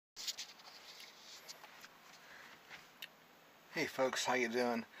Hey folks, how you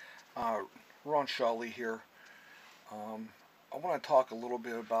doing? Ron Shawley here. I want to talk a little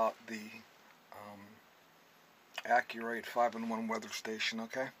bit about the Acurite 5-in-1 weather station,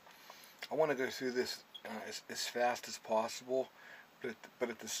 okay? I want to go through this as fast as possible, but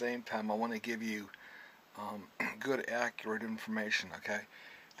at the same time I want to give you good, accurate information, okay?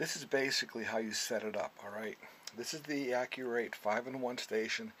 This is basically how you set it up, alright? This is the Acurite 5-in-1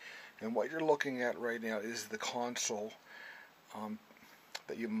 station, and what you're looking at right now is the console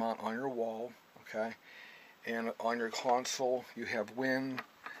that you mount on your wall, okay? And on your console you have wind,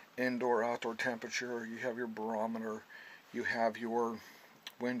 indoor, outdoor temperature, you have your barometer, you have your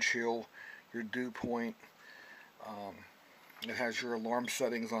wind chill, your dew point. It has your alarm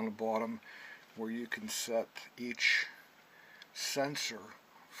settings on the bottom where you can set each sensor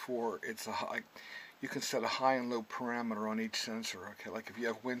for its high. You can set a high and low parameter on each sensor, okay? Like if you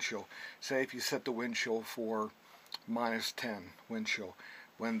have wind chill, say if you set the wind chill for -10 wind chill,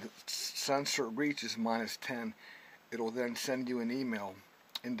 when the sensor reaches -10, it'll then send you an email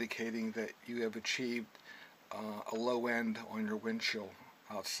indicating that you have achieved a low end on your wind chill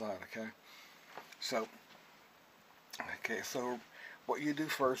outside, okay? So what you do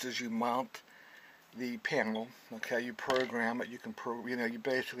first is you mount the panel, okay? You program it. You can you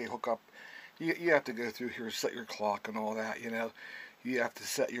basically hook up. You have to go through here, set your clock and all that, You have to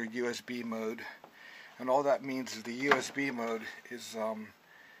set your USB mode. And all that means is the USB mode is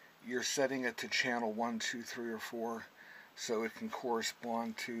you're setting it to channel 1, 2, 3, or 4, so it can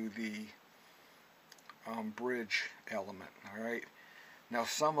correspond to the bridge element. All right. Now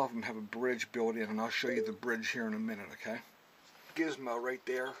some of them have a bridge built in, and I'll show you the bridge here in a minute. Okay. Gizmo right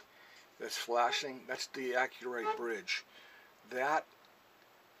there, that's flashing. That's the Acurite bridge. That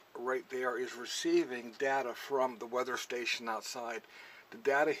right there is receiving data from the weather station outside. The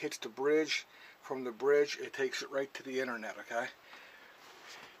data hits the bridge. From the bridge, it takes it right to the internet, okay?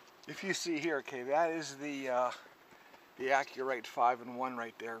 If you see here, okay, that is the Acurite 5-in-1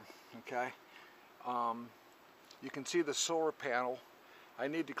 right there, okay? You can see the solar panel. I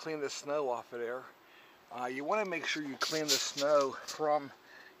need to clean the snow off of there. You want to make sure you clean the snow from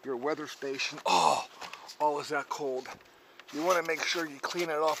your weather station. Oh, is that cold? You want to make sure you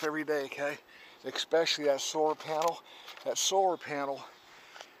clean it off every day, okay? Especially that solar panel. That solar panel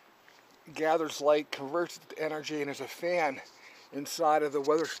gathers light, converts it to energy, and there's a fan inside of the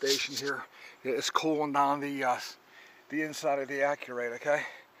weather station here. It's cooling down the inside of the Acurite, okay?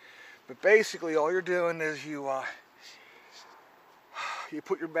 But basically all you're doing is you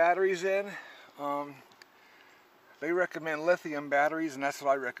put your batteries in. They recommend lithium batteries, and that's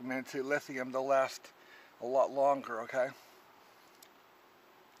what I recommend too. Lithium, they'll last a lot longer, okay?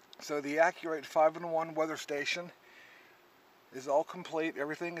 So the Acurite 5-in-1 weather station is all complete.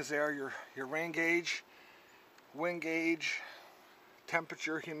 Everything is there. Your rain gauge, wind gauge,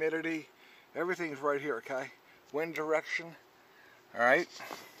 temperature, humidity, everything's right here, okay? Wind direction. Alright.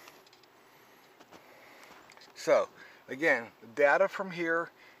 So, again, the data from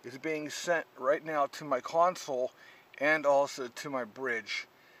here is being sent right now to my console and also to my bridge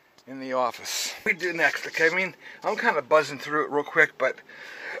in the office. What we do next, okay? I mean, I'm kind of buzzing through it real quick, but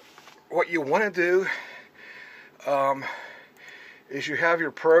what you want to do is you have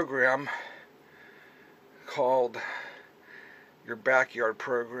your program called your backyard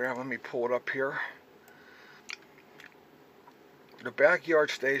program. Let me pull it up here. The backyard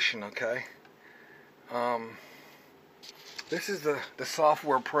station, okay? This is the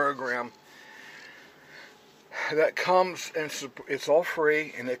software program that comes, and it's all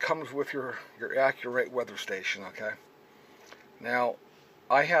free, and it comes with your Acurite weather station, okay? Now,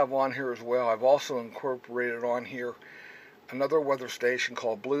 I have on here as well, I've also incorporated on here another weather station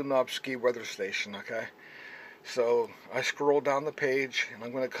called Blue Knob Ski Weather Station, okay? So I scroll down the page and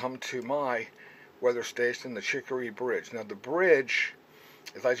I'm going to come to my weather station, the Chicory Bridge. Now the bridge,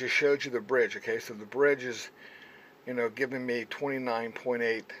 as I just showed you the bridge, okay? So the bridge is, giving me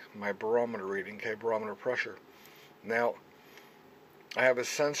 29.8, my barometer reading, okay? Barometer pressure. Now, I have a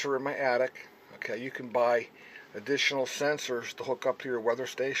sensor in my attic, okay? You can buy additional sensors to hook up to your weather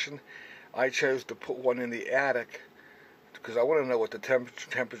station. I chose to put one in the attic because I want to know what the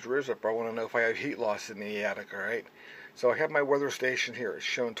temperature is up. I want to know if I have heat loss in the attic, alright? So I have my weather station here. It's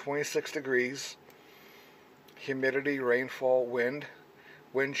showing 26 degrees, humidity, rainfall, wind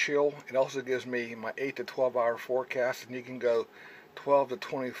chill. It also gives me my 8 to 12 hour forecast, and you can go 12 to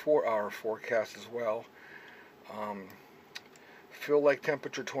 24 hour forecast as well. Feel like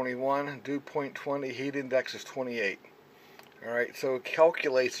temperature 21, dew point 20, heat index is 28. Alright, so it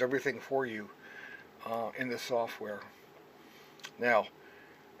calculates everything for you in the software. Now,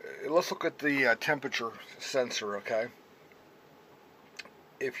 let's look at the temperature sensor, okay?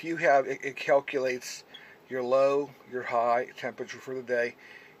 if you have, it calculates your low, your high temperature for the day.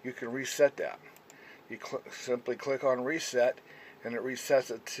 You can reset that. You simply click on reset, and it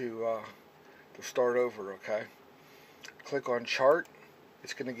resets it to start over. Okay. Click on chart.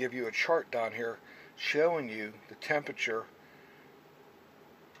 It's going to give you a chart down here showing you the temperature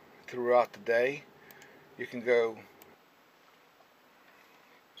throughout the day. You can go.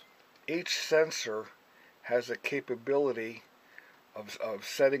 Each sensor has a capability of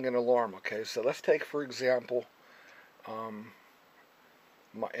setting an alarm. Okay, so let's take, for example,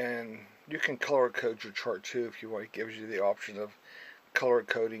 and you can color code your chart too if you want. It gives you the option of color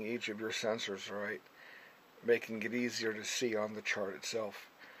coding each of your sensors, right? Making it easier to see on the chart itself.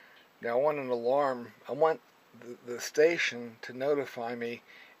 Now I want an alarm. I want the station to notify me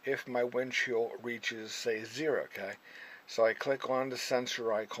if my wind chill reaches, say, 0. Okay, so I click on the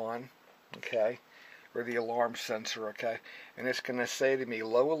sensor icon, okay, or the alarm sensor, okay, and it's going to say to me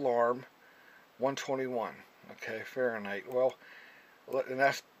low alarm 121, okay, Fahrenheit. Well, and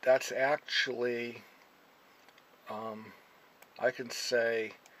that's actually, I can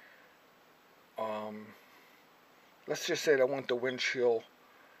say, let's just say that I want the wind chill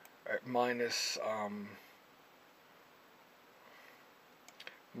at minus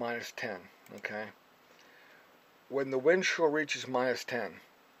 10, okay. When the wind chill reaches minus 10,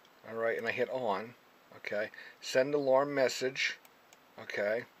 all right, and I hit on, okay, send alarm message,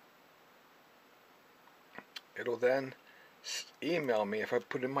 okay, it'll then email me if I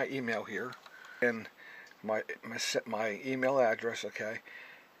put in my email here and my email address, okay,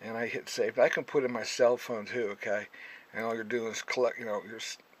 and I hit save. I can put in my cell phone too, okay, and all you're doing is collect, you're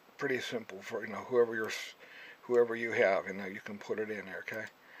pretty simple for, whoever you have, you can put it in there, okay,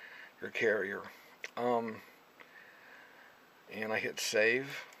 your carrier, and I hit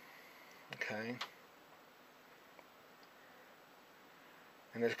save, okay,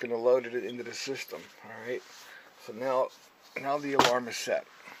 and it's going to load it into the system. All right, so now the alarm is set,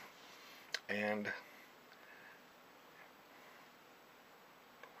 and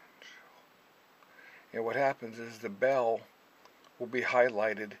what happens is the bell will be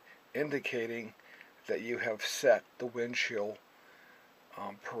highlighted, indicating that you have set the wind chill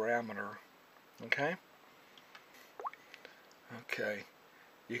parameter. Okay. Okay.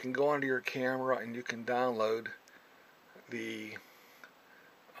 You can go onto your camera and you can download the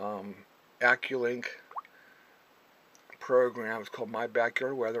Acurite program. It's called My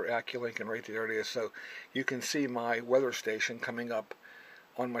Backyard Weather, Acurite, and right there it is. So you can see my weather station coming up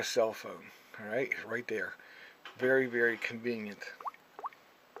on my cell phone. All right, right there. Very, very convenient.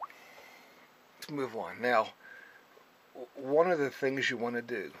 Let's move on. Now, one of the things you want to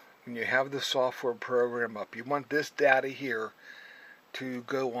do when you have the software program up, you want this data here to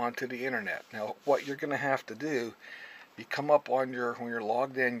go onto the internet. Now, what you're going to have to do, you come up on when you're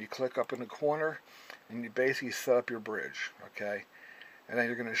logged in, you click up in the corner, and you basically set up your bridge, okay? And then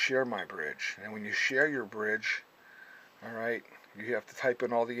you're going to share my bridge. And when you share your bridge, all right, you have to type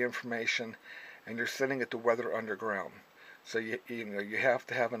in all the information, and you're sending it to Weather Underground. So you have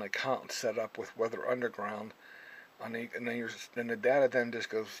to have an account set up with Weather Underground, and then the data then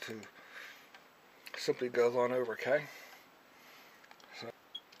just simply goes on over, okay? So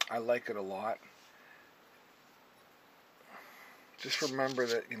I like it a lot. Just remember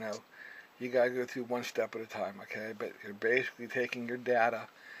that you gotta go through one step at a time, okay? But you're basically taking your data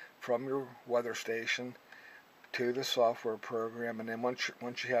from your weather station to the software program, and then once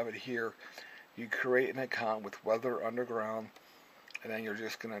you have it here, you create an account with Weather Underground, and then you're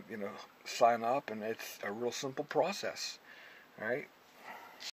just gonna sign up, and it's a real simple process. All right.